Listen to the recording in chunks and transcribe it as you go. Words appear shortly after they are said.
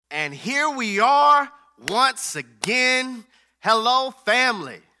And here we are once again. Hello,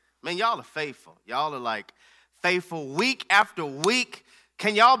 family. Man, y'all are faithful. Y'all are like faithful week after week.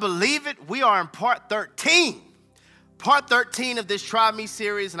 Can y'all believe it? We are in part 13. Part 13 of this Try Me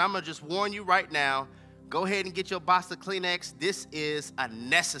series, and I'm going to just warn you right now, go ahead and get your box of Kleenex. This is a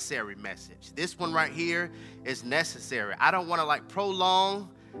necessary message. This one right here is necessary. I don't want to prolong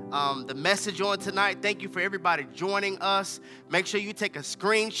the message on tonight. Thank you for everybody joining us. Make sure you take a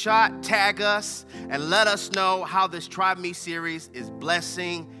screenshot, tag us, and let us know how this Try Me series is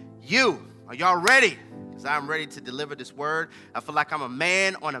blessing you. Are y'all ready? Because I'm ready to deliver this word. I feel like I'm a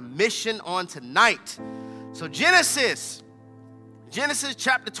man on a mission on tonight. So Genesis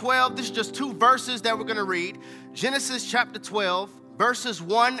chapter 12, this is just two verses that we're going to read. Genesis chapter 12, verses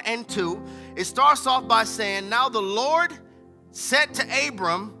 1 and 2. It starts off by saying, "Now the Lord said to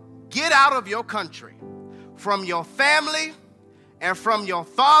Abram, get out of your country, from your family and from your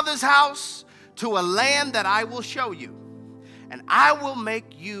father's house to a land that I will show you. And I will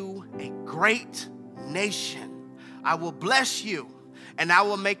make you a great nation. I will bless you, and I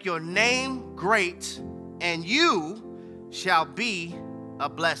will make your name great, and you shall be a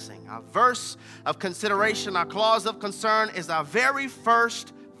blessing." Our verse of consideration, our clause of concern is our very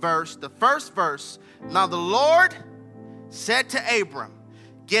first verse, the first verse. "Now the Lord said to Abram,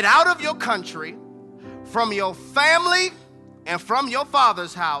 get out of your country, from your family and from your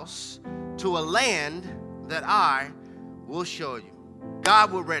father's house to a land that I will show you."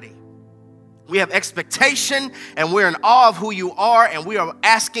 God, we're ready. We have expectation, and we're in awe of who you are, and we are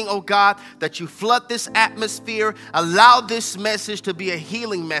asking, oh God, that you flood this atmosphere, allow this message to be a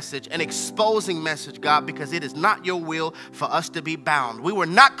healing message, an exposing message, God, because it is not your will for us to be bound. We were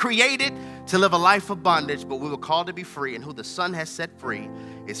not created to live a life of bondage, but we were called to be free, and who the Son has set free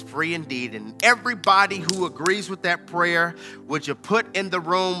is free indeed. And everybody who agrees with that prayer, would you put in the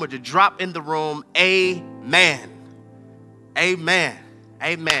room, would you drop in the room, amen. Amen.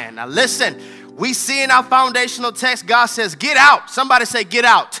 Amen. Now listen, we see in our foundational text, God says, get out. Somebody say, get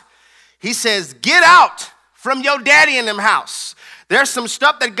out. He says, get out from your daddy in them house. There's some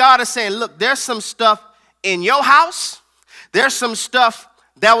stuff that God is saying, look, there's some stuff in your house. There's some stuff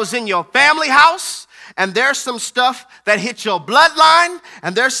that was in your family house. And there's some stuff that hit your bloodline.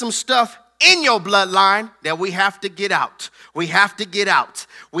 And there's some stuff in your bloodline that we have to get out. We have to get out.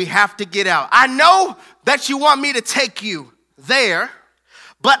 We have to get out. I know that you want me to take you there,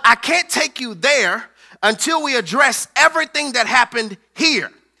 but I can't take you there until we address everything that happened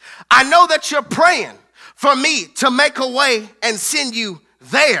here. I know that you're praying for me to make a way and send you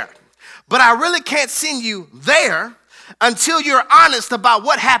there, but I really can't send you there until you're honest about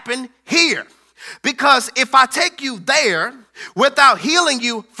what happened here. Because if I take you there without healing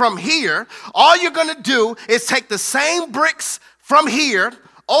you from here, all you're going to do is take the same bricks from here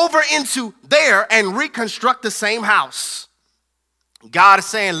over into there and reconstruct the same house. God is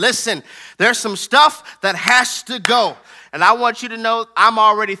saying, listen, there's some stuff that has to go. And I want you to know, I'm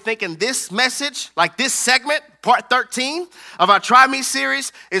already thinking this message, like this segment, part 13 of our Try Me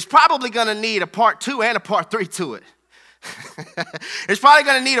series, is probably going to need a part 2 and a part 3 to it. It's probably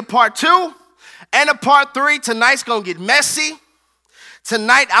going to need a part 2 and a part 3. Tonight's going to get messy.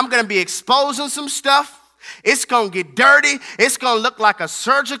 Tonight, I'm going to be exposing some stuff. It's going to get dirty. It's going to look like a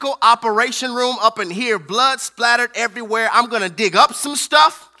surgical operation room up in here, blood splattered everywhere. I'm going to dig up some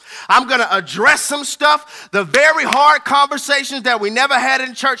stuff. I'm going to address some stuff. The very hard conversations that we never had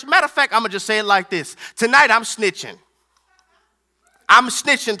in church. Matter of fact, I'm going to just say it like this. Tonight, I'm snitching. I'm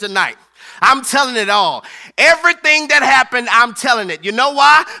snitching tonight. I'm telling it all. Everything that happened, I'm telling it. You know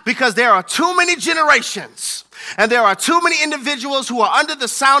why? Because there are too many generations. And there are too many individuals who are under the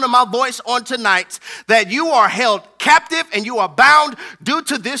sound of my voice on tonight that you are held captive and you are bound due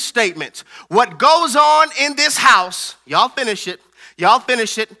to this statement. What goes on in this house, y'all finish it. Y'all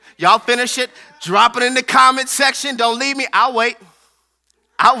finish it. Y'all finish it. Drop it in the comment section. Don't leave me. I'll wait.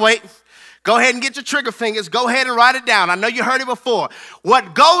 Go ahead and get your trigger fingers. Go ahead and write it down. I know you heard it before.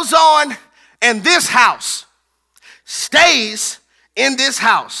 What goes on in this house stays in this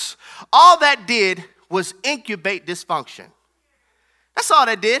house. All that did was incubate dysfunction. That's all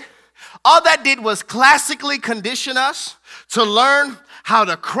that did. All that did was classically condition us to learn how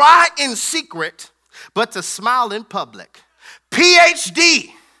to cry in secret, but to smile in public. A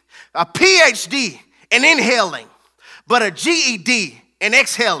PhD in inhaling, but a GED in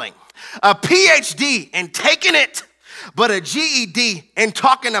exhaling. A PhD in taking it, but a GED in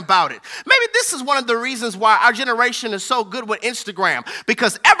talking about it. Maybe this is one of the reasons why our generation is so good with Instagram,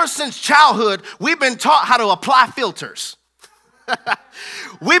 because ever since childhood, we've been taught how to apply filters.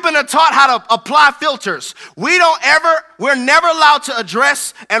 We've been taught how to apply filters. We're never allowed to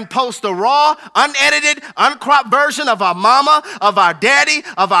address and post the raw, unedited, uncropped version of our mama, of our daddy,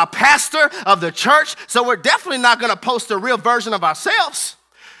 of our pastor, of the church. So we're definitely not going to post a real version of ourselves.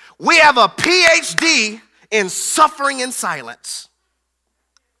 We have a PhD in suffering in silence.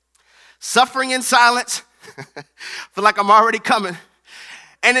 Suffering in silence. Feel like I'm already coming.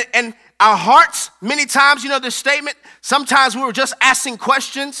 And our hearts, many times, you know this statement, sometimes we were just asking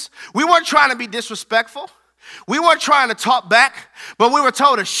questions. We weren't trying to be disrespectful. We weren't trying to talk back, but we were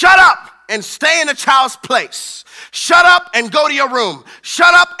told to shut up and stay in a child's place. Shut up and go to your room.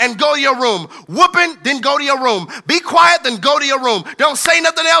 Shut up and go to your room. Whooping, then go to your room. Be quiet, then go to your room. Don't say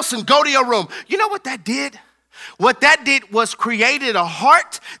nothing else and go to your room. You know what that did? What that did was created a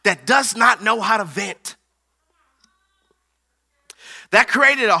heart that does not know how to vent. That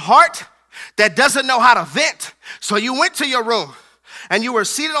created a heart that doesn't know how to vent. So you went to your room and you were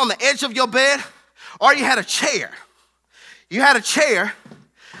seated on the edge of your bed, or you had a chair. You had a chair.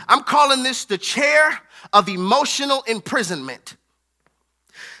 I'm calling this the chair of emotional imprisonment.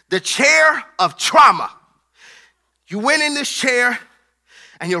 The chair of trauma. You went in this chair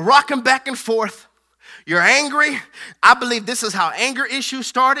and you're rocking back and forth. You're angry. I believe this is how anger issues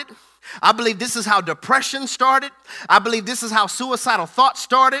started. I believe this is how depression started. I believe this is how suicidal thoughts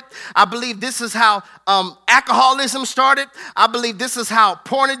started. I believe this is how alcoholism started. I believe this is how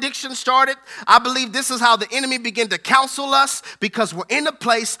porn addiction started. I believe this is how the enemy began to counsel us, because we're in a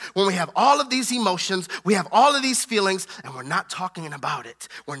place when we have all of these emotions, we have all of these feelings, and we're not talking about it.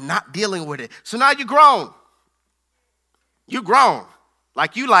 We're not dealing with it. So now you're grown. You're grown.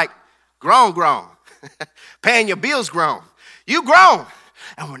 Like grown. Paying your bills grown. You grown.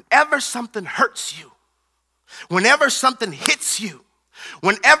 And whenever something hurts you, whenever something hits you,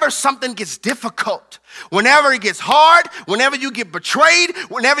 whenever something gets difficult, whenever it gets hard, whenever you get betrayed,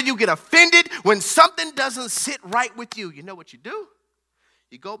 whenever you get offended, when something doesn't sit right with you, you know what you do?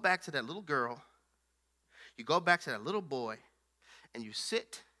 You go back to that little girl, you go back to that little boy, and you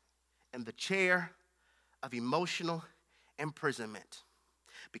sit in the chair of emotional imprisonment,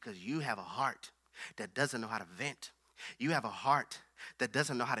 because you have a heart that doesn't know how to vent. You have a heart that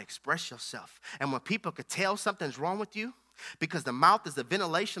doesn't know how to express yourself. And when people could tell something's wrong with you, because the mouth is the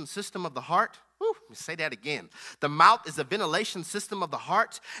ventilation system of the heart. Let me say that again. The mouth is the ventilation system of the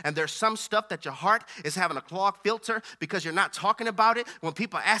heart, and there's some stuff that your heart is having a clogged filter because you're not talking about it. When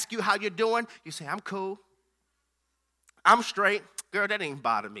people ask you how you're doing, you say, I'm cool. I'm straight. Girl, that ain't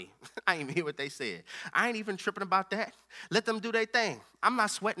bother me. I ain't even hear what they said. I ain't even tripping about that. Let them do their thing. I'm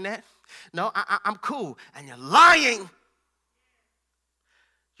not sweating that. No, I'm cool. And you're lying.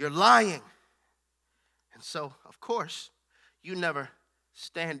 You're lying. And so, of course, you never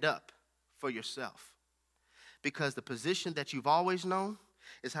stand up for yourself, because the position that you've always known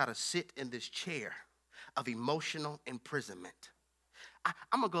is how to sit in this chair of emotional imprisonment. I'm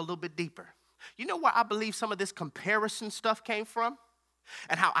going to go a little bit deeper. You know where I believe some of this comparison stuff came from?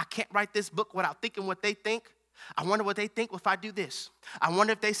 And how I can't write this book without thinking what they think? I wonder what they think if I do this. I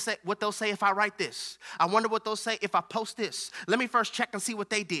wonder if they say what they'll say if I write this. I wonder what they'll say if I post this. Let me first check and see what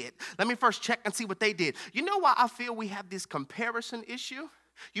they did. Let me first check and see what they did. You know why I feel we have this comparison issue?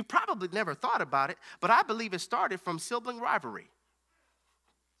 You probably never thought about it, but I believe it started from sibling rivalry.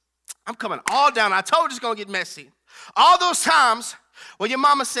 I'm coming all down. I told you it's going to get messy. All those times when your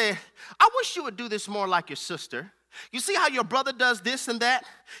mama said, I wish you would do this more like your sister. You see how your brother does this and that?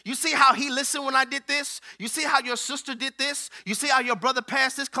 You see how he listened when I did this? You see how your sister did this? You see how your brother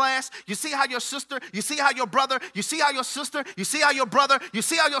passed this class? You see how your sister, you see how your brother, you see how your sister, you see how your brother, you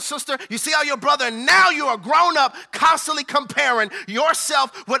see how your sister, you see how your brother, and now you are grown up constantly comparing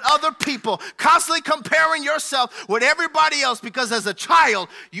yourself with other people, constantly comparing yourself with everybody else, because as a child,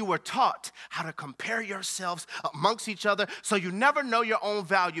 you were taught how to compare yourselves amongst each other, so you never know your own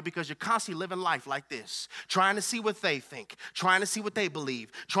value, because you're constantly living life like this, trying to see what they think, trying to see what they believe,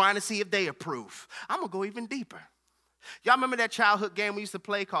 trying to see if they approve. I'm going to go even deeper. Y'all remember that childhood game we used to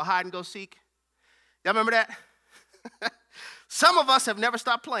play called hide and go seek? Y'all remember that? Some of us have never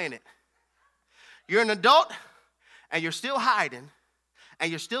stopped playing it. You're an adult and you're still hiding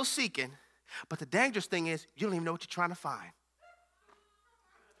and you're still seeking, but the dangerous thing is you don't even know what you're trying to find.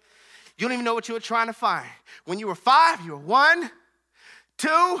 You don't even know what you were trying to find. When you were 5, you were 1,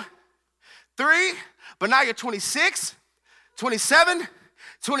 2, 3, but now you're 26, 27,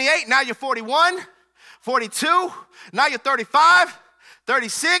 28, now you're 41, 42, now you're 35,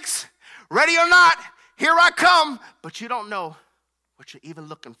 36, ready or not, here I come, but you don't know what you're even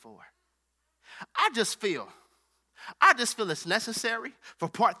looking for. I just feel I just feel it's necessary for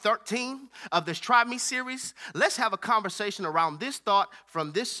part 13 of this Try Me series. Let's have a conversation around this thought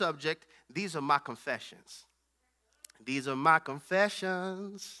from this subject. These are my confessions. These are my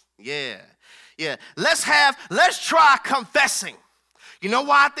confessions. Yeah. Let's try confessing. You know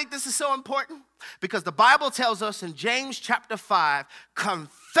why I think this is so important? Because the Bible tells us in James chapter 5,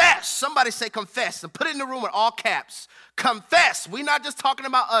 confess. Somebody say confess and put it in the room with all caps. Confess. We're not just talking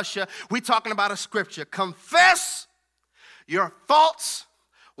about Usher. We're talking about a scripture. Confess your faults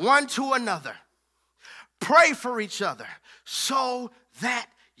one to another. Pray for each other so that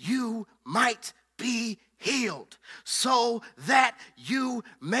you might be healed. So that you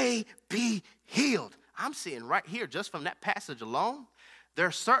may be healed. I'm seeing right here, just from that passage alone,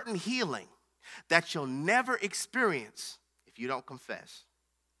 there's certain healing that you'll never experience if you don't confess.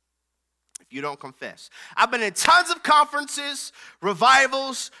 If you don't confess. I've been in tons of conferences,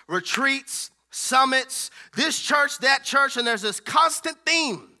 revivals, retreats, summits, this church, that church, and there's this constant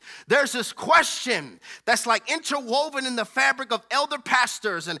theme. There's this question that's like interwoven in the fabric of elder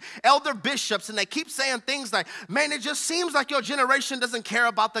pastors and elder bishops, and they keep saying things like, man, it just seems like your generation doesn't care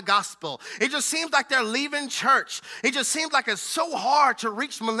about the gospel. It just seems like they're leaving church. It just seems like it's so hard to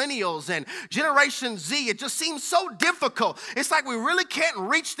reach millennials and Generation Z. It just seems so difficult. It's like we really can't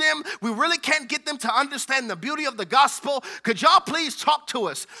reach them. We really can't get them to understand the beauty of the gospel. Could y'all please talk to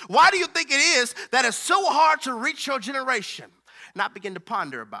us? Why do you think it is that it's so hard to reach your generation? And I began to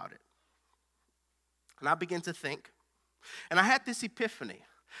ponder about it. And I began to think. And I had this epiphany.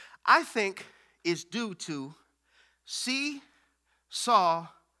 I think it's due to see, saw,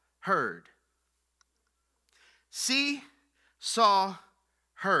 heard. See, saw,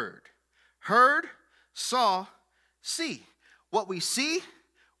 heard. Heard, saw, see. What we see,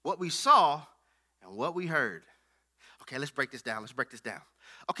 what we saw, and what we heard. Okay, let's break this down.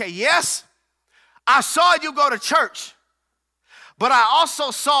 Okay, yes, I saw you go to church. But I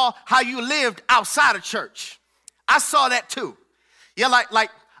also saw how you lived outside of church. I saw that too. Yeah, like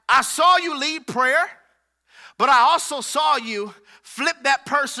I saw you lead prayer, but I also saw you flip that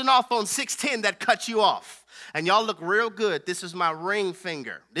person off on 610 that cut you off. And y'all look real good. This is my ring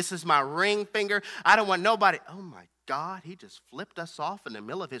finger. I don't want nobody. Oh my God, he just flipped us off in the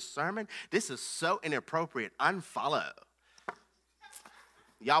middle of his sermon. This is so inappropriate. Unfollow.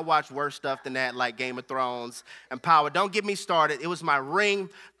 Y'all watch worse stuff than that, like Game of Thrones and Power. Don't get me started. It was my ring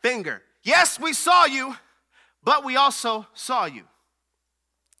finger. Yes, we saw you, but we also saw you.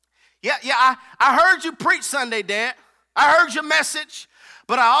 Yeah, I heard you preach Sunday, Dad. I heard your message,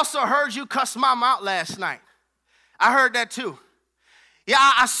 but I also heard you cuss Mom out last night. I heard that too. Yeah,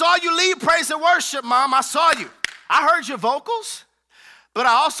 I saw you lead praise and worship, Mom. I saw you. I heard your vocals, but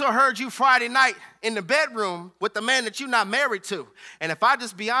I also heard you Friday night in the bedroom with the man that you're not married to. And if I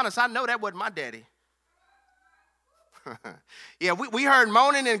just be honest, I know that wasn't my daddy. Yeah, we heard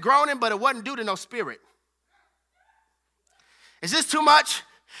moaning and groaning, but it wasn't due to no spirit. Is this too much?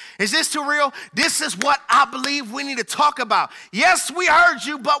 Is this too real? This is what I believe we need to talk about. Yes, we heard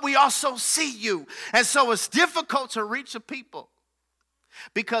you, but we also see you. And so it's difficult to reach the people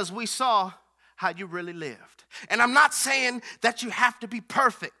because we saw how you really lived. And I'm not saying that you have to be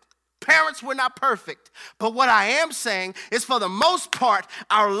perfect. Parents, we're not perfect. But what I am saying is, for the most part,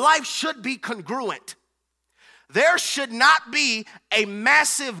 our life should be congruent. There should not be a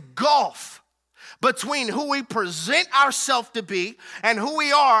massive gulf between who we present ourselves to be and who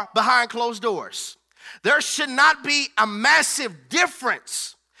we are behind closed doors. There should not be a massive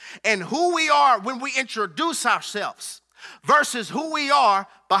difference in who we are when we introduce ourselves versus who we are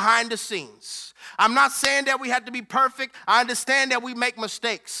behind the scenes. I'm not saying that we have to be perfect. I understand that we make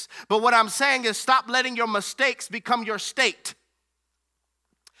mistakes. But what I'm saying is, stop letting your mistakes become your state.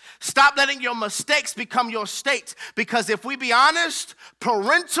 Stop letting your mistakes become your state. Because if we be honest,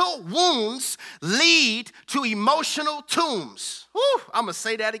 parental wounds lead to emotional tombs. I'm going to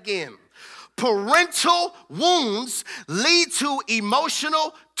say that again. Parental wounds lead to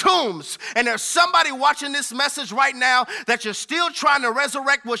emotional tombs. And there's somebody watching this message right now that you're still trying to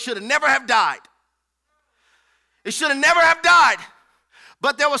resurrect what should have never have died. It should have never have died.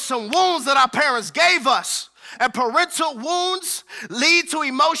 But there were some wounds that our parents gave us. And parental wounds lead to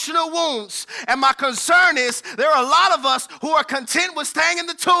emotional wounds. And my concern is, there are a lot of us who are content with staying in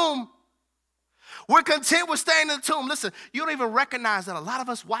the tomb. We're content with staying in the tomb. Listen, you don't even recognize that a lot of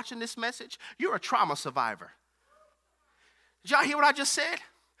us watching this message, you're a trauma survivor. Did y'all hear what I just said?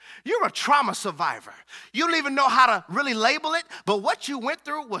 You're a trauma survivor. You don't even know how to really label it, but what you went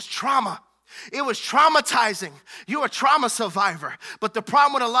through was trauma. It was traumatizing. You're a trauma survivor. But the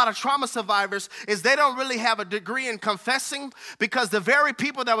problem with a lot of trauma survivors is they don't really have a degree in confessing, because the very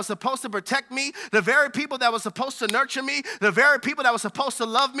people that were supposed to protect me, the very people that were supposed to nurture me, the very people that were supposed to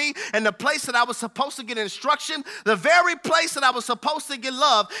love me, and the place that I was supposed to get instruction, the very place that I was supposed to get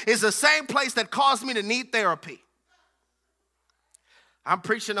love is the same place that caused me to need therapy. I'm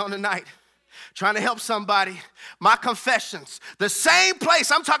preaching on tonight, trying to help somebody. My confessions, the same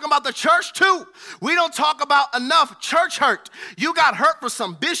place. I'm talking about the church too. We don't talk about enough church hurt. You got hurt from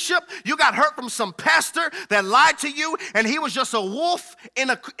some bishop. You got hurt from some pastor that lied to you, and he was just a wolf in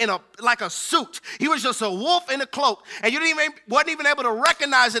a like a suit. He was just a wolf in a cloak, and you wasn't even able to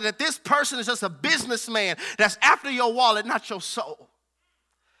recognize it, that this person is just a businessman that's after your wallet, not your soul.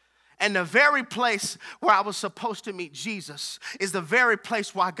 And the very place where I was supposed to meet Jesus is the very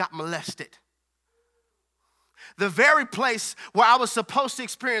place where I got molested. The very place where I was supposed to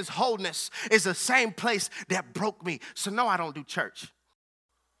experience wholeness is the same place that broke me. So no, I don't do church.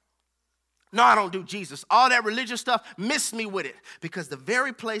 No, I don't do Jesus. All that religious stuff, miss me with it. Because the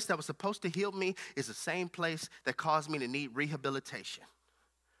very place that was supposed to heal me is the same place that caused me to need rehabilitation.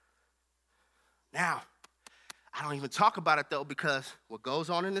 Now, I don't even talk about it though, because what goes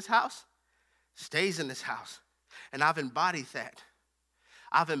on in this house stays in this house. And I've embodied that.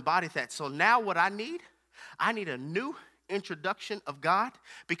 So now what I need a new introduction of God,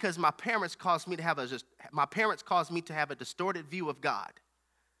 because my parents caused me to have a distorted view of God.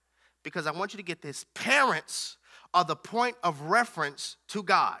 Because I want you to get this. Parents are the point of reference to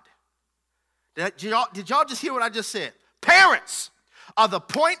God. Did y'all just hear what I just said? Parents are the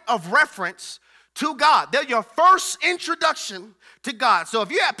point of reference to God. They're your first introduction to God. So if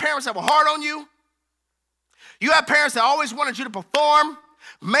you have parents that were hard on you, you have parents that always wanted you to perform,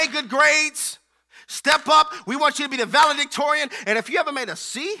 make good grades, step up, we want you to be the valedictorian, and if you ever made a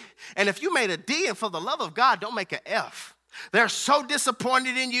C, and if you made a D, and for the love of God, don't make an F. They're so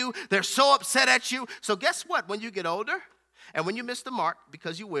disappointed in you, they're so upset at you. So guess what? When you get older, and when you miss the mark,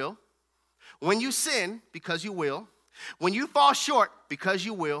 because you will, when you sin, because you will, when you fall short, because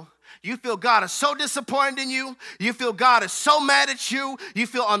you will, you feel God is so disappointed in you. You feel God is so mad at you. You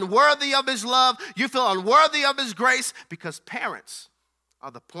feel unworthy of his love. You feel unworthy of his grace, because parents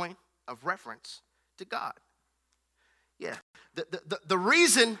are the point of reference to God. Yeah. The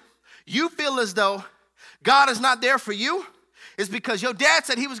reason you feel as though God is not there for you is because your dad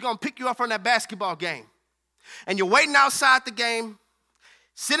said he was going to pick you up from that basketball game. And you're waiting outside the game,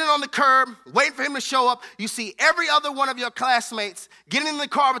 sitting on the curb, waiting for him to show up. You see every other one of your classmates getting in the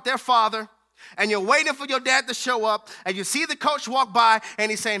car with their father, and you're waiting for your dad to show up, and you see the coach walk by,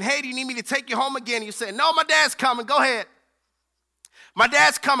 and he's saying, hey, do you need me to take you home again? And you say, no, my dad's coming, go ahead. My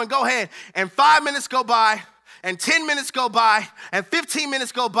dad's coming, go ahead. And 5 minutes go by, and 10 minutes go by, and 15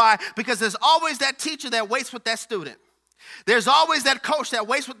 minutes go by, because there's always that teacher that waits with that student. There's always that coach that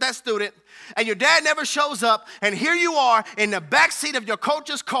waits with that student, and your dad never shows up, and here you are in the backseat of your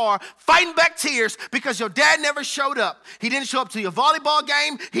coach's car fighting back tears because your dad never showed up. He didn't show up to your volleyball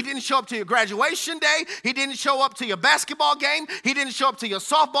game. He didn't show up to your graduation day. He didn't show up to your basketball game. He didn't show up to your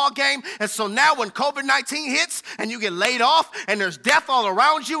softball game. And so now when COVID-19 hits and you get laid off and there's death all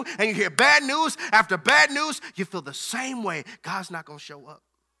around you and you hear bad news after bad news, you feel the same way. God's not going to show up.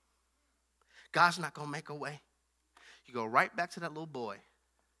 God's not going to make a way. You go right back to that little boy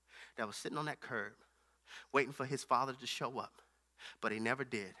that was sitting on that curb waiting for his father to show up. But he never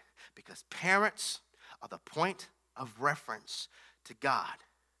did, because parents are the point of reference to God.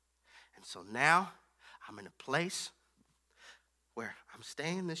 And so now I'm in a place where I'm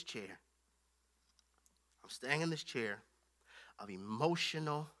staying in this chair. I'm staying in this chair of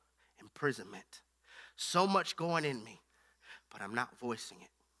emotional imprisonment. So much going in me, but I'm not voicing it.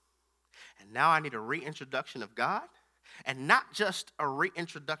 And now I need a reintroduction of God. And not just a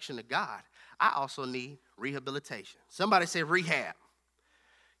reintroduction to God, I also need rehabilitation. Somebody say rehab.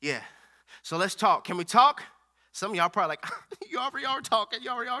 Yeah. So let's talk. Can we talk? Some of y'all probably like, you already are talking.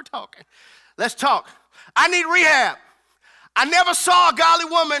 Let's talk. I need rehab. I never saw a godly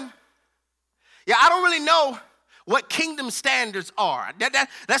woman. Yeah, I don't really know what kingdom standards are.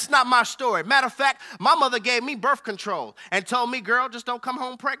 That's not my story. Matter of fact, my mother gave me birth control and told me, girl, just don't come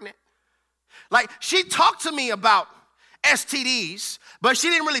home pregnant. Like, she talked to me about STDs, but she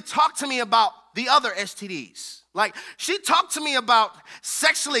didn't really talk to me about the other STDs. Like, she talked to me about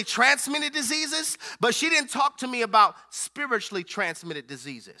sexually transmitted diseases, but she didn't talk to me about spiritually transmitted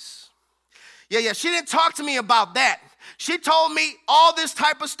diseases. Yeah, she didn't talk to me about that. She told me all this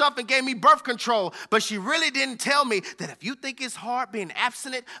type of stuff and gave me birth control, but she really didn't tell me that if you think it's hard being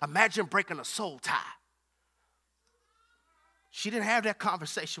abstinent, imagine breaking a soul tie. She didn't have that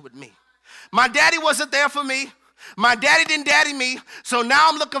conversation with me. My daddy wasn't there for me. My daddy didn't daddy me, so now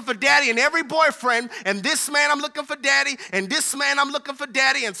I'm looking for daddy in every boyfriend, and this man I'm looking for daddy, and this man I'm looking for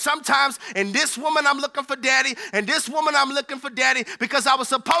daddy, and sometimes in this woman I'm looking for daddy, and this woman I'm looking for daddy, because I was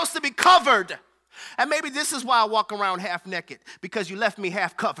supposed to be covered. And maybe this is why I walk around half naked, because you left me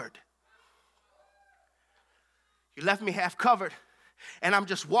half covered. You left me half covered, and I'm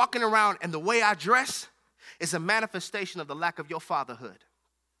just walking around, and the way I dress is a manifestation of the lack of your fatherhood.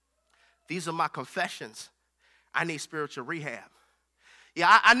 These are my confessions. I need spiritual rehab.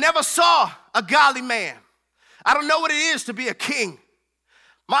 Yeah, I never saw a godly man. I don't know what it is to be a king.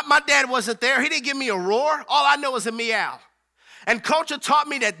 My dad wasn't there. He didn't give me a roar. All I know is a meow. And culture taught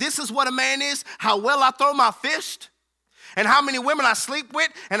me that this is what a man is, how well I throw my fist, and how many women I sleep with,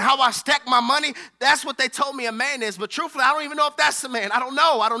 and how I stack my money. That's what they told me a man is. But truthfully, I don't even know if that's a man. I don't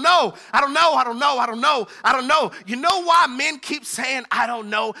know. You know why men keep saying, I don't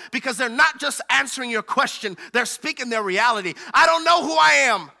know? Because they're not just answering your question. They're speaking their reality. I don't know who I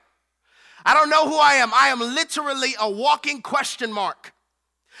am. I don't know who I am. I am literally a walking question mark.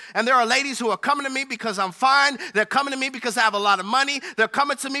 And there are ladies who are coming to me because I'm fine. They're coming to me because I have a lot of money. They're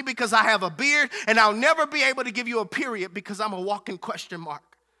coming to me because I have a beard. And I'll never be able to give you a period because I'm a walking question mark.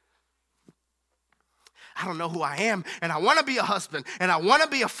 I don't know who I am. And I want to be a husband. And I want to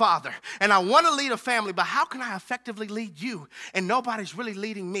be a father. And I want to lead a family. But how can I effectively lead you? And nobody's really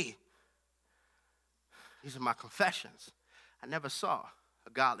leading me. These are my confessions. I never saw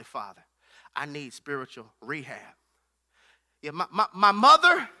a godly father. I need spiritual rehab. Yeah, my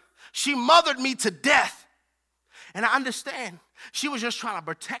mother, she mothered me to death. And I understand. She was just trying to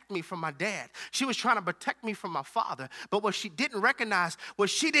protect me from my dad. She was trying to protect me from my father. But what she didn't recognize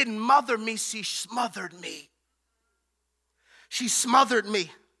was she didn't mother me, she smothered me. She smothered me.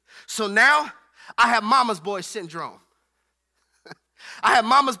 So now I have mama's boy syndrome. I have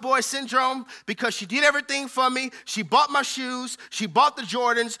mama's boy syndrome because she did everything for me. She bought my shoes. She bought the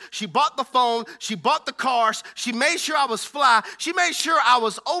Jordans. She bought the phone. She bought the cars. She made sure I was fly. She made sure I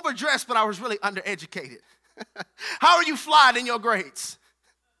was overdressed, but I was really undereducated. How are you fly in your grades?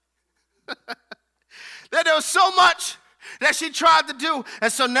 There was so much that she tried to do.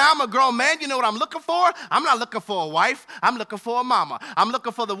 And so now I'm a grown man. You know what I'm looking for? I'm not looking for a wife. I'm looking for a mama. I'm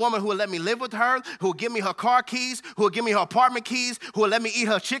looking for the woman who will let me live with her, who will give me her car keys, who will give me her apartment keys, who will let me eat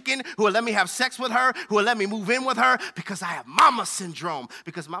her chicken, who will let me have sex with her, who will let me move in with her, because I have mama syndrome.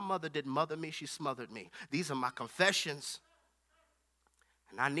 Because my mother didn't mother me, she smothered me. These are my confessions.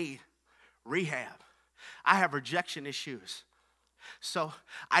 And I need rehab. I have rejection issues. So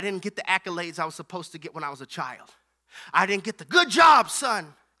I didn't get the accolades I was supposed to get when I was a child. I didn't get the good job, son.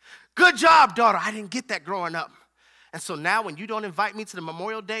 Good job, daughter. I didn't get that growing up. And so now when you don't invite me to the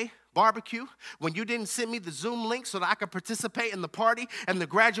Memorial Day barbecue, when you didn't send me the Zoom link so that I could participate in the party and the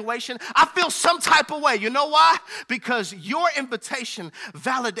graduation, I feel some type of way. You know why? Because your invitation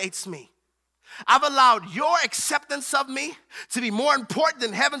validates me. I've allowed your acceptance of me to be more important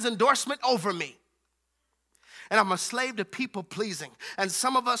than heaven's endorsement over me. And I'm a slave to people pleasing. And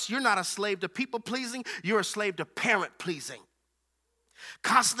some of us, you're not a slave to people pleasing, you're a slave to parent pleasing.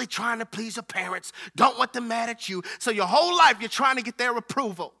 Constantly trying to please your parents, don't want them mad at you. So your whole life you're trying to get their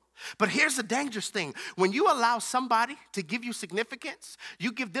approval. But here's the dangerous thing. When you allow somebody to give you significance,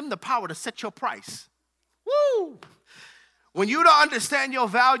 you give them the power to set your price. Woo! When you don't understand your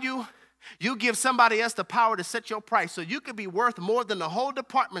value, you give somebody else the power to set your price. So you could be worth more than the whole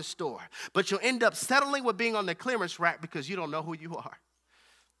department store, but you'll end up settling with being on the clearance rack because you don't know who you are.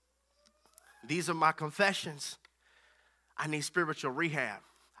 These are my confessions. I need spiritual rehab.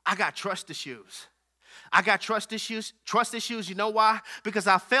 I got trust issues. Trust issues, you know why? Because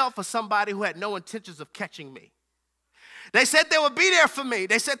I fell for somebody who had no intentions of catching me. They said they would be there for me.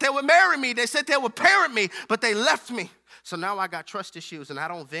 They said they would marry me. They said they would parent me, but they left me. So now I got trust issues, and I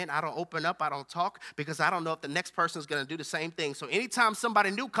don't vent, I don't open up, I don't talk, because I don't know if the next person is going to do the same thing. So anytime somebody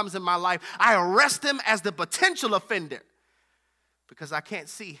new comes in my life, I arrest them as the potential offender because I can't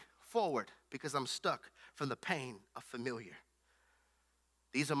see forward because I'm stuck from the pain of familiar.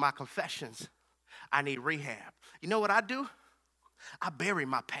 These are my confessions. I need rehab. You know what I do? I bury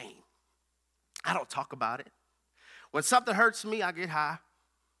my pain. I don't talk about it. When something hurts me, I get high.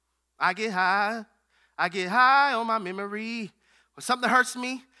 I get high on my memory. When something hurts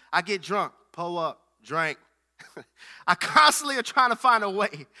me, I get drunk. Pull up, drink. I constantly are trying to find a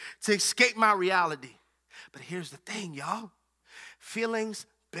way to escape my reality. But here's the thing, y'all. Feelings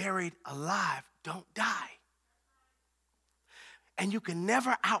buried alive don't die. And you can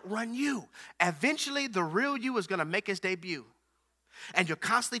never outrun you. Eventually, the real you is going to make its debut. And you're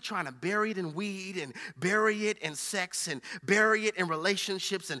constantly trying to bury it in weed and bury it in sex and bury it in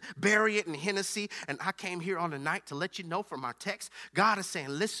relationships and bury it in Hennessy. And I came here on the night to let you know from our text, God is saying,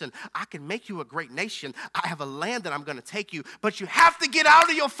 listen, I can make you a great nation. I have a land that I'm going to take you, but you have to get out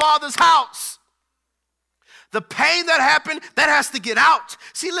of your father's house. The pain that happened, that has to get out.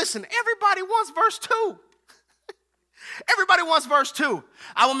 See, listen, everybody wants verse 2. Everybody wants verse 2.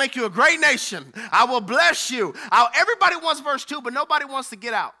 I will make you a great nation. I will bless you. Everybody wants verse 2, but nobody wants to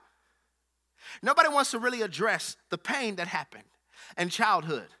get out. Nobody wants to really address the pain that happened in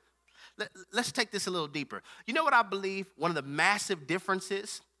childhood. Let's take this a little deeper. You know what I believe one of the massive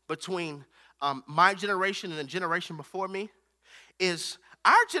differences between my generation and the generation before me is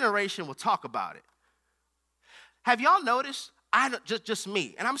our generation will talk about it. Have y'all noticed? Just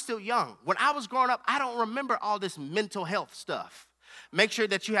me, and I'm still young. When I was growing up, I don't remember all this mental health stuff. Make sure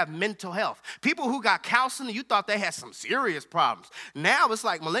that you have mental health. People who got counseling, you thought they had some serious problems. Now it's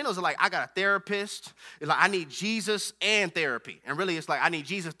like millennials are like, I got a therapist. It's like, I need Jesus and therapy. And really, it's like, I need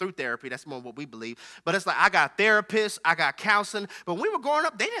Jesus through therapy. That's more what we believe. But it's like, I got a therapist, I got counseling. But when we were growing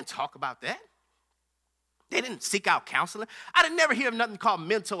up, they didn't talk about that. They didn't seek out counseling. I didn't never hear of nothing called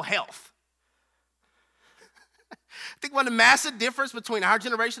mental health. I think one of the massive difference between our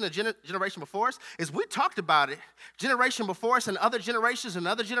generation and the generation before us is we talked about it. Generation before us and other generations,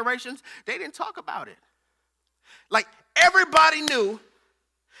 they didn't talk about it. Like everybody knew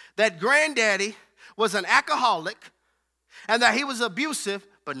that granddaddy was an alcoholic and that he was abusive,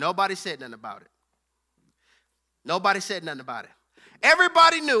 but nobody said nothing about it. Nobody said nothing about it.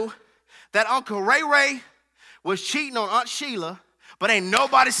 Everybody knew that Uncle Ray Ray was cheating on Aunt Sheila, but ain't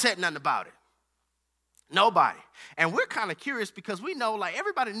nobody said nothing about it. Nobody. And we're kind of curious because we know, like,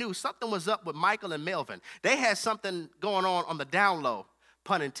 everybody knew something was up with Michael and Melvin. They had something going on the down low,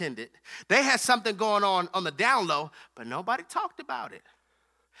 pun intended. They had something going on the down low, but nobody talked about it.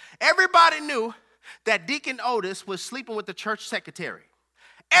 Everybody knew that Deacon Otis was sleeping with the church secretary.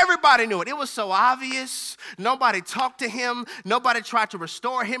 Everybody knew it. It was so obvious. Nobody talked to him. Nobody tried to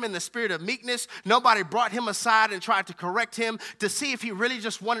restore him in the spirit of meekness. Nobody brought him aside and tried to correct him to see if he really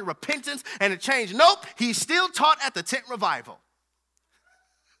just wanted repentance and a change. Nope, he still taught at the tent revival.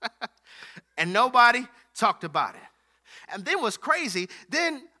 And nobody talked about it. And then what's crazy,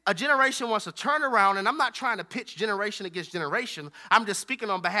 then a generation wants to turn around, and I'm not trying to pitch generation against generation. I'm just speaking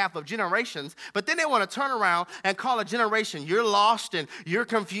on behalf of generations. But then they want to turn around and call a generation, you're lost and you're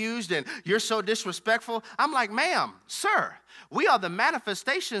confused and you're so disrespectful. I'm like, ma'am, sir, we are the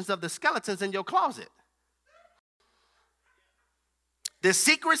manifestations of the skeletons in your closet. The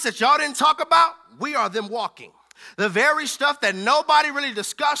secrets that y'all didn't talk about, we are them walking. The very stuff that nobody really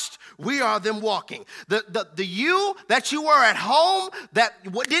discussed, we are them walking. The you that you were at home that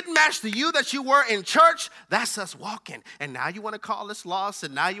didn't match the you that you were in church, that's us walking. And now you want to call us lost,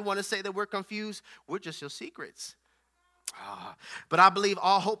 and now you want to say that we're confused. We're just your secrets. But I believe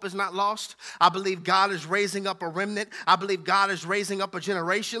all hope is not lost. I believe God is raising up a remnant. I believe God is raising up a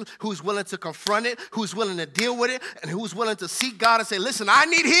generation who's willing to confront it, who's willing to deal with it, and who's willing to seek God and say, listen, I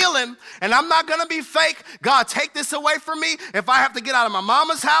need healing, and I'm not going to be fake. God, take this away from me. If I have to get out of my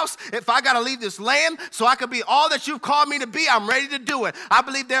mama's house, if I got to leave this land so I can be all that you've called me to be, I'm ready to do it. I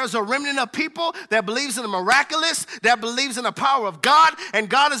believe there's a remnant of people that believes in the miraculous, that believes in the power of God, and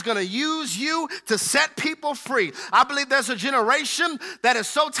God is going to use you to set people free. I believe there's a generation that is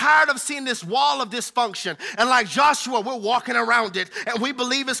so tired of seeing this wall of dysfunction. And like Joshua, we're walking around it, and we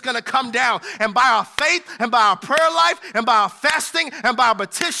believe it's going to come down. And by our faith and by our prayer life and by our fasting and by our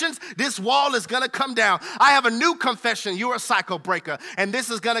petitions, this wall is going to come down. I have a new confession. You're a cycle breaker, and this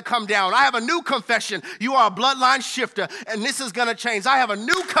is going to come down. I have a new confession. You are a bloodline shifter, and this is going to change. I have a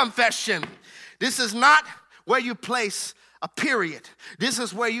new confession. This is not where you place a period. This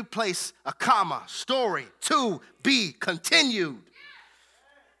is where you place a comma. Story to be continued.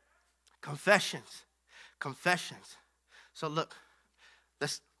 Confessions. So look,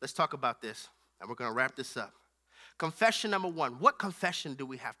 let's talk about this, and we're going to wrap this up. Confession number one. What confession do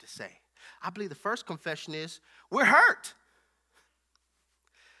we have to say? I believe the first confession is we're hurt.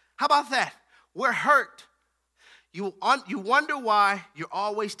 How about that? We're hurt. You wonder why you're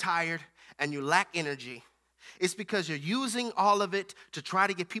always tired and you lack energy. It's because you're using all of it to try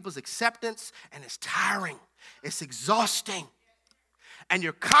to get people's acceptance, and it's tiring. It's exhausting. And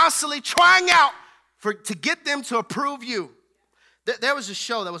you're constantly trying out to get them to approve you. There was a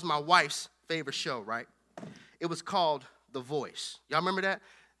show that was my wife's favorite show, right? It was called The Voice. Y'all remember that?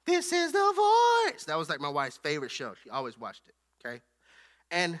 This is The Voice. That was like my wife's favorite show. She always watched it, okay?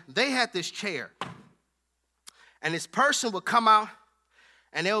 And they had this chair. And this person would come out,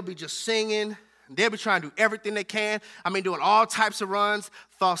 and they would be just singing. They'll be trying to do everything they can. I mean, doing all types of runs,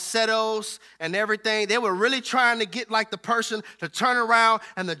 falsettos and everything. They were really trying to get like the person to turn around,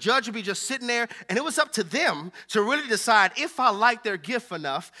 and the judge would be just sitting there. And it was up to them to really decide if I like their gift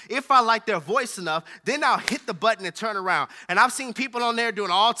enough, if I like their voice enough, then I'll hit the button and turn around. And I've seen people on there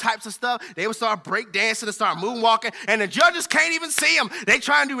doing all types of stuff. They would start break dancing and start moonwalking, and the judges can't even see them. They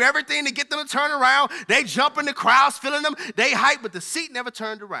try and do everything to get them to turn around. They jump in the crowds, feeling them. They hype, but the seat never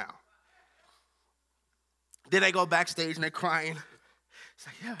turned around. Then they go backstage and they're crying. It's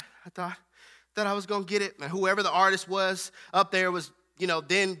like, yeah, I thought I was going to get it. And whoever the artist was up there was,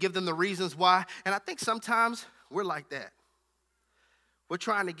 then give them the reasons why. And I think sometimes we're like that. We're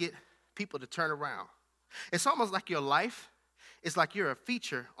trying to get people to turn around. It's almost like your life is like you're a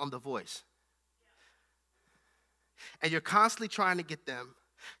feature on The Voice. And you're constantly trying to get them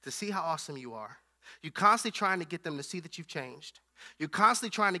to see how awesome you are. You're constantly trying to get them to see that you've changed. You're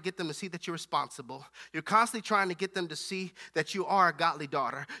constantly trying to get them to see that you're responsible. You're constantly trying to get them to see that you are a godly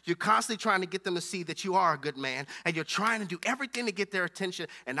daughter. You're constantly trying to get them to see that you are a good man. And you're trying to do everything to get their attention.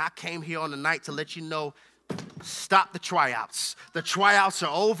 And I came here on the night to let you know, stop the tryouts. The tryouts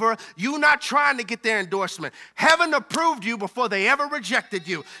are over. You're not trying to get their endorsement. Heaven approved you before they ever rejected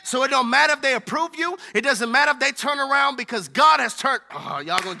you. So it don't matter if they approve you. It doesn't matter if they turn around, because God has turned. Oh,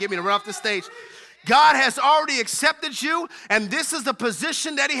 y'all gonna get me to run off the stage. God has already accepted you, and this is the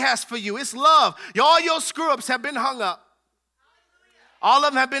position that he has for you. It's love. All your screw-ups have been hung up. All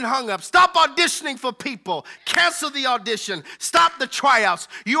of them have been hung up. Stop auditioning for people. Cancel the audition. Stop the tryouts.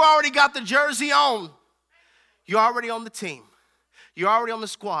 You already got the jersey on. You're already on the team. You're already on the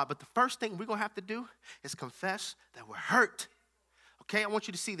squad. But the first thing we're going to have to do is confess that we're hurt. Okay, I want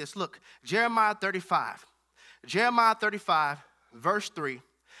you to see this. Look, Jeremiah 35. Jeremiah 35, verse 3.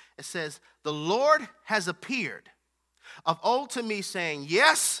 It says, the Lord has appeared of old to me, saying,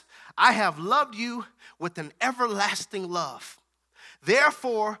 yes, I have loved you with an everlasting love.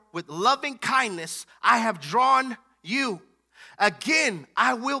 Therefore, with loving kindness, I have drawn you. Again,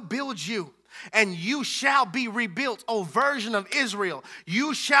 I will build you, and you shall be rebuilt, O virgin of Israel.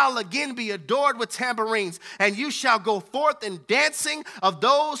 You shall again be adored with tambourines, and you shall go forth in dancing of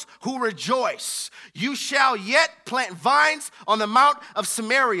those who rejoice. You shall yet plant vines on the mount of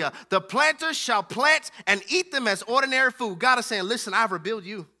Samaria. The planters shall plant and eat them as ordinary food. God is saying, listen, I've rebuilt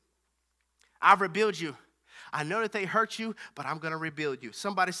you. I've rebuilt you. I know that they hurt you, but I'm going to rebuild you.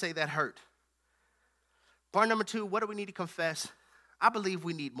 Somebody say that hurt. Point number 2, what do we need to confess? I believe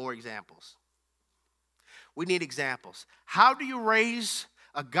we need more examples. We need examples. How do you raise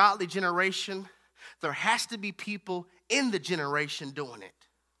a godly generation? There has to be people in the generation doing it.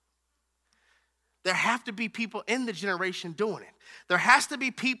 There have to be people in the generation doing it. There has to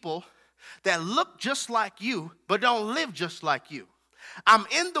be people that look just like you, but don't live just like you. I'm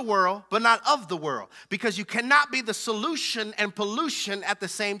in the world, but not of the world, because you cannot be the solution and pollution at the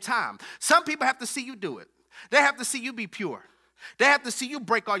same time. Some people have to see you do it. They have to see you be pure. They have to see you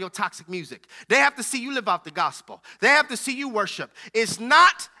break all your toxic music. They have to see you live out the gospel. They have to see you worship. It's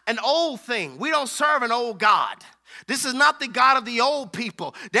not an old thing. We don't serve an old God. This is not the God of the old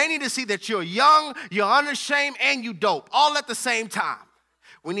people. They need to see that you're young, you're unashamed, and you dope, all at the same time.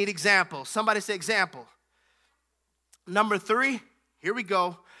 We need examples. Somebody say example. Number 3, here we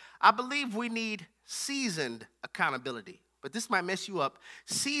go. I believe we need seasoned accountability. But this might mess you up.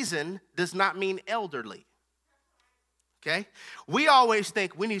 Seasoned does not mean elderly. Okay? We always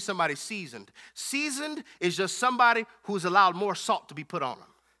think we need somebody seasoned. Seasoned is just somebody who's allowed more salt to be put on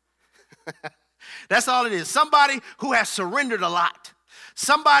them. That's all it is. Somebody who has surrendered a lot.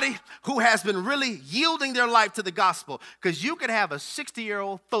 Somebody who has been really yielding their life to the gospel. Because you could have a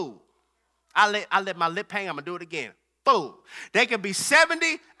 60-year-old fool. I let my lip hang. I'm going to do it again. Fool. They can be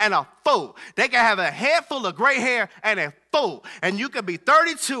 70 and a fool. They can have a head full of gray hair and a fool. And you can be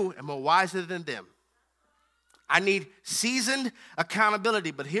 32 and more wiser than them. I need seasoned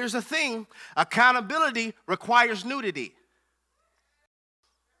accountability. But here's the thing. Accountability requires nudity.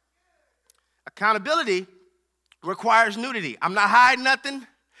 Accountability requires nudity. I'm not hiding nothing.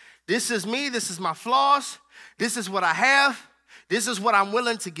 This is me. This is my flaws. This is what I have. This is what I'm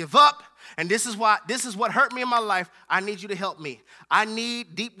willing to give up. And this is what hurt me in my life. I need you to help me. I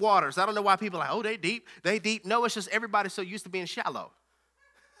need deep waters. I don't know why people are like, oh, they deep. They deep. No, it's just everybody's so used to being shallow.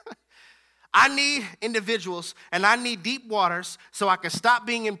 I need individuals and I need deep waters so I can stop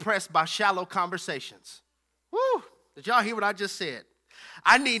being impressed by shallow conversations. Woo! Did y'all hear what I just said?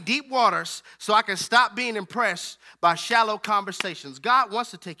 I need deep waters so I can stop being impressed by shallow conversations. God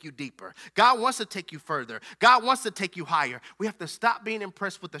wants to take you deeper. God wants to take you further. God wants to take you higher. We have to stop being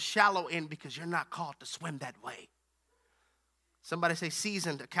impressed with the shallow end because you're not called to swim that way. Somebody say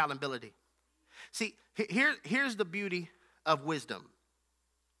seasoned accountability. See, here's the beauty of wisdom.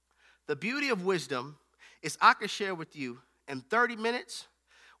 The beauty of wisdom is I can share with you in 30 minutes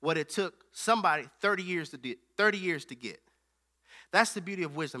what it took somebody 30 years to get. That's the beauty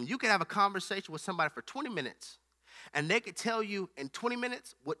of wisdom. You can have a conversation with somebody for 20 minutes, and they could tell you in 20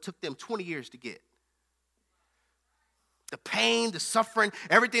 minutes what took them 20 years to get. The pain, the suffering,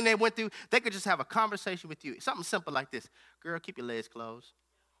 everything they went through, they could just have a conversation with you. Something simple like this. Girl, keep your legs closed.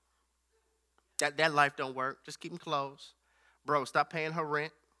 That life don't work. Just keep them closed. Bro, stop paying her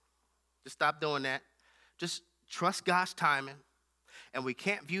rent. Just stop doing that. Just trust God's timing. And we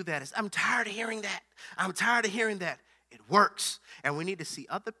can't view that as, I'm tired of hearing that. I'm tired of hearing that. It works. And we need to see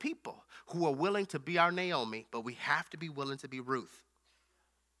other people who are willing to be our Naomi, but we have to be willing to be Ruth.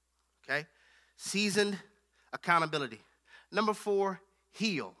 Okay? Seasoned accountability. Number 4,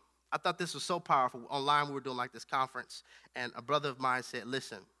 heal. I thought this was so powerful. Online, we were doing like this conference, and a brother of mine said,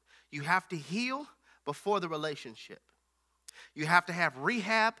 listen, you have to heal before the relationship. You have to have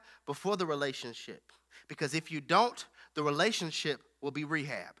rehab before the relationship. Because if you don't, the relationship will be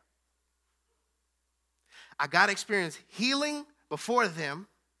rehab. I got to experience healing before them,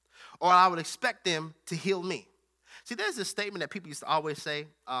 or I would expect them to heal me. See, there's this statement that people used to always say.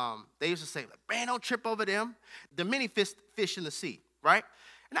 They used to say, man, don't trip over them. There are many fish in the sea, right?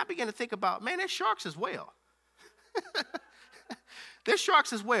 And I began to think about, man, there's sharks as well. There's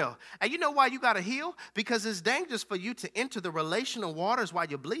sharks as well. And you know why you got to heal? Because it's dangerous for you to enter the relational waters while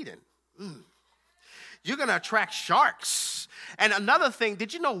you're bleeding. You're going to attract sharks. And another thing,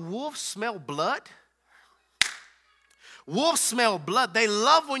 did you know wolves smell blood? Wolves smell blood. They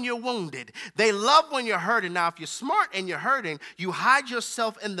love when you're wounded. They love when you're hurting. Now, if you're smart and you're hurting, you hide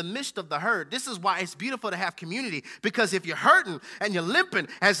yourself in the midst of the herd. This is why it's beautiful to have community, because if you're hurting and you're limping,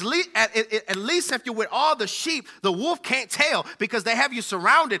 at least if you're with all the sheep, the wolf can't tell because they have you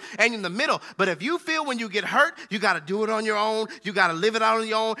surrounded and in the middle. But if you feel when you get hurt, you got to do it on your own. You got to live it out on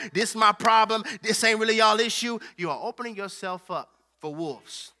your own. This is my problem. This ain't really y'all issue. You are opening yourself up for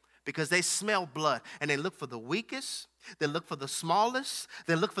wolves because they smell blood and they look for the weakest. They look for the smallest.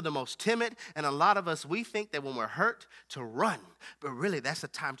 They look for the most timid. And a lot of us, we think that when we're hurt, to run. But really, that's a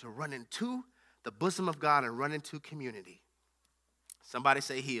time to run into the bosom of God and run into community. Somebody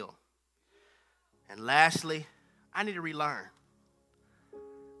say heal. And lastly, I need to relearn.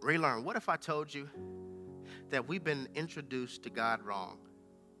 Relearn. What if I told you that we've been introduced to God wrong?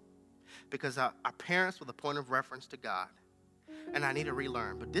 Because our parents were the point of reference to God. And I need to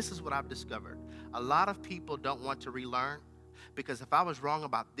relearn. But this is what I've discovered. A lot of people don't want to relearn because if I was wrong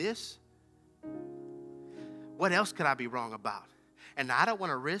about this, what else could I be wrong about? And I don't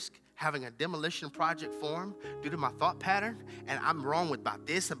want to risk having a demolition project form due to my thought pattern, and I'm wrong about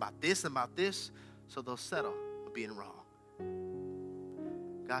this, about this, about this, so they'll settle for being wrong.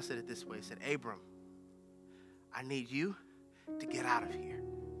 God said it this way. He said, Abram, I need you to get out of here.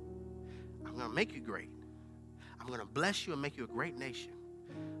 I'm going to make you great. I'm going to bless you and make you a great nation.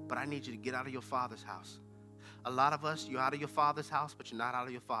 But I need you to get out of your father's house. A lot of us, you're out of your father's house, but you're not out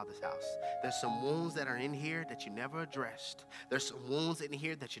of your father's house. There's some wounds that are in here that you never addressed. There's some wounds in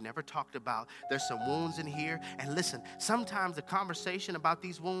here that you never talked about. There's some wounds in here. And listen, sometimes the conversation about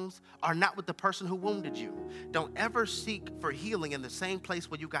these wounds are not with the person who wounded you. Don't ever seek for healing in the same place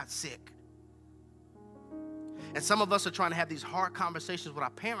where you got sick. And some of us are trying to have these hard conversations with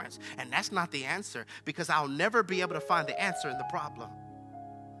our parents, and that's not the answer because I'll never be able to find the answer in the problem.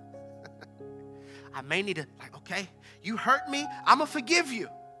 I may need to, okay, you hurt me, I'm going to forgive you.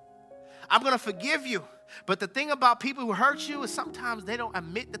 I'm going to forgive you. But the thing about people who hurt you is sometimes they don't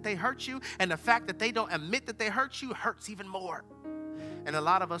admit that they hurt you, and the fact that they don't admit that they hurt you hurts even more. And a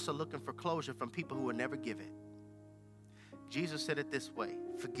lot of us are looking for closure from people who will never give it. Jesus said it this way,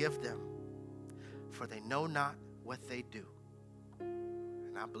 forgive them, for they know not what they do.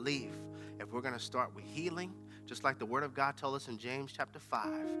 And I believe if we're going to start with healing, just like the Word of God told us in James chapter 5,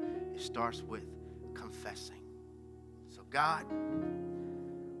 it starts with confessing. So God,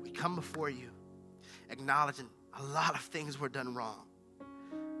 we come before you acknowledging a lot of things were done wrong.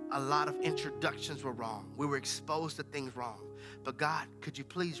 A lot of introductions were wrong. We were exposed to things wrong. But God, could you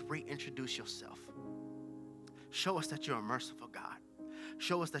please reintroduce yourself? Show us that you're a merciful God.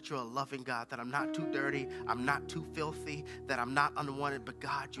 Show us that you're a loving God, that I'm not too dirty, I'm not too filthy, that I'm not unwanted, but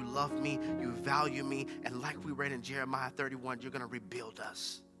God, you love me, you value me, and like we read in Jeremiah 31, you're going to rebuild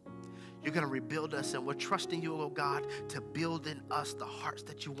us. You're going to rebuild us, and we're trusting you, oh God, to build in us the hearts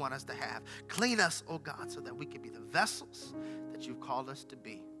that you want us to have. Clean us, oh God, so that we can be the vessels that you've called us to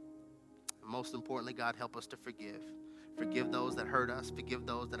be. And most importantly, God, help us to forgive. Forgive those that hurt us. Forgive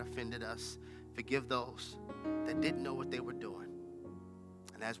those that offended us. Forgive those that didn't know what they were doing.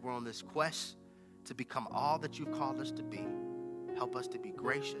 And as we're on this quest to become all that you've called us to be. Help us to be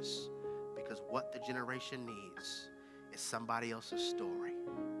gracious, because what the generation needs is somebody else's story.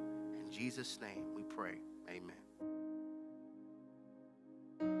 In Jesus' name we pray, amen.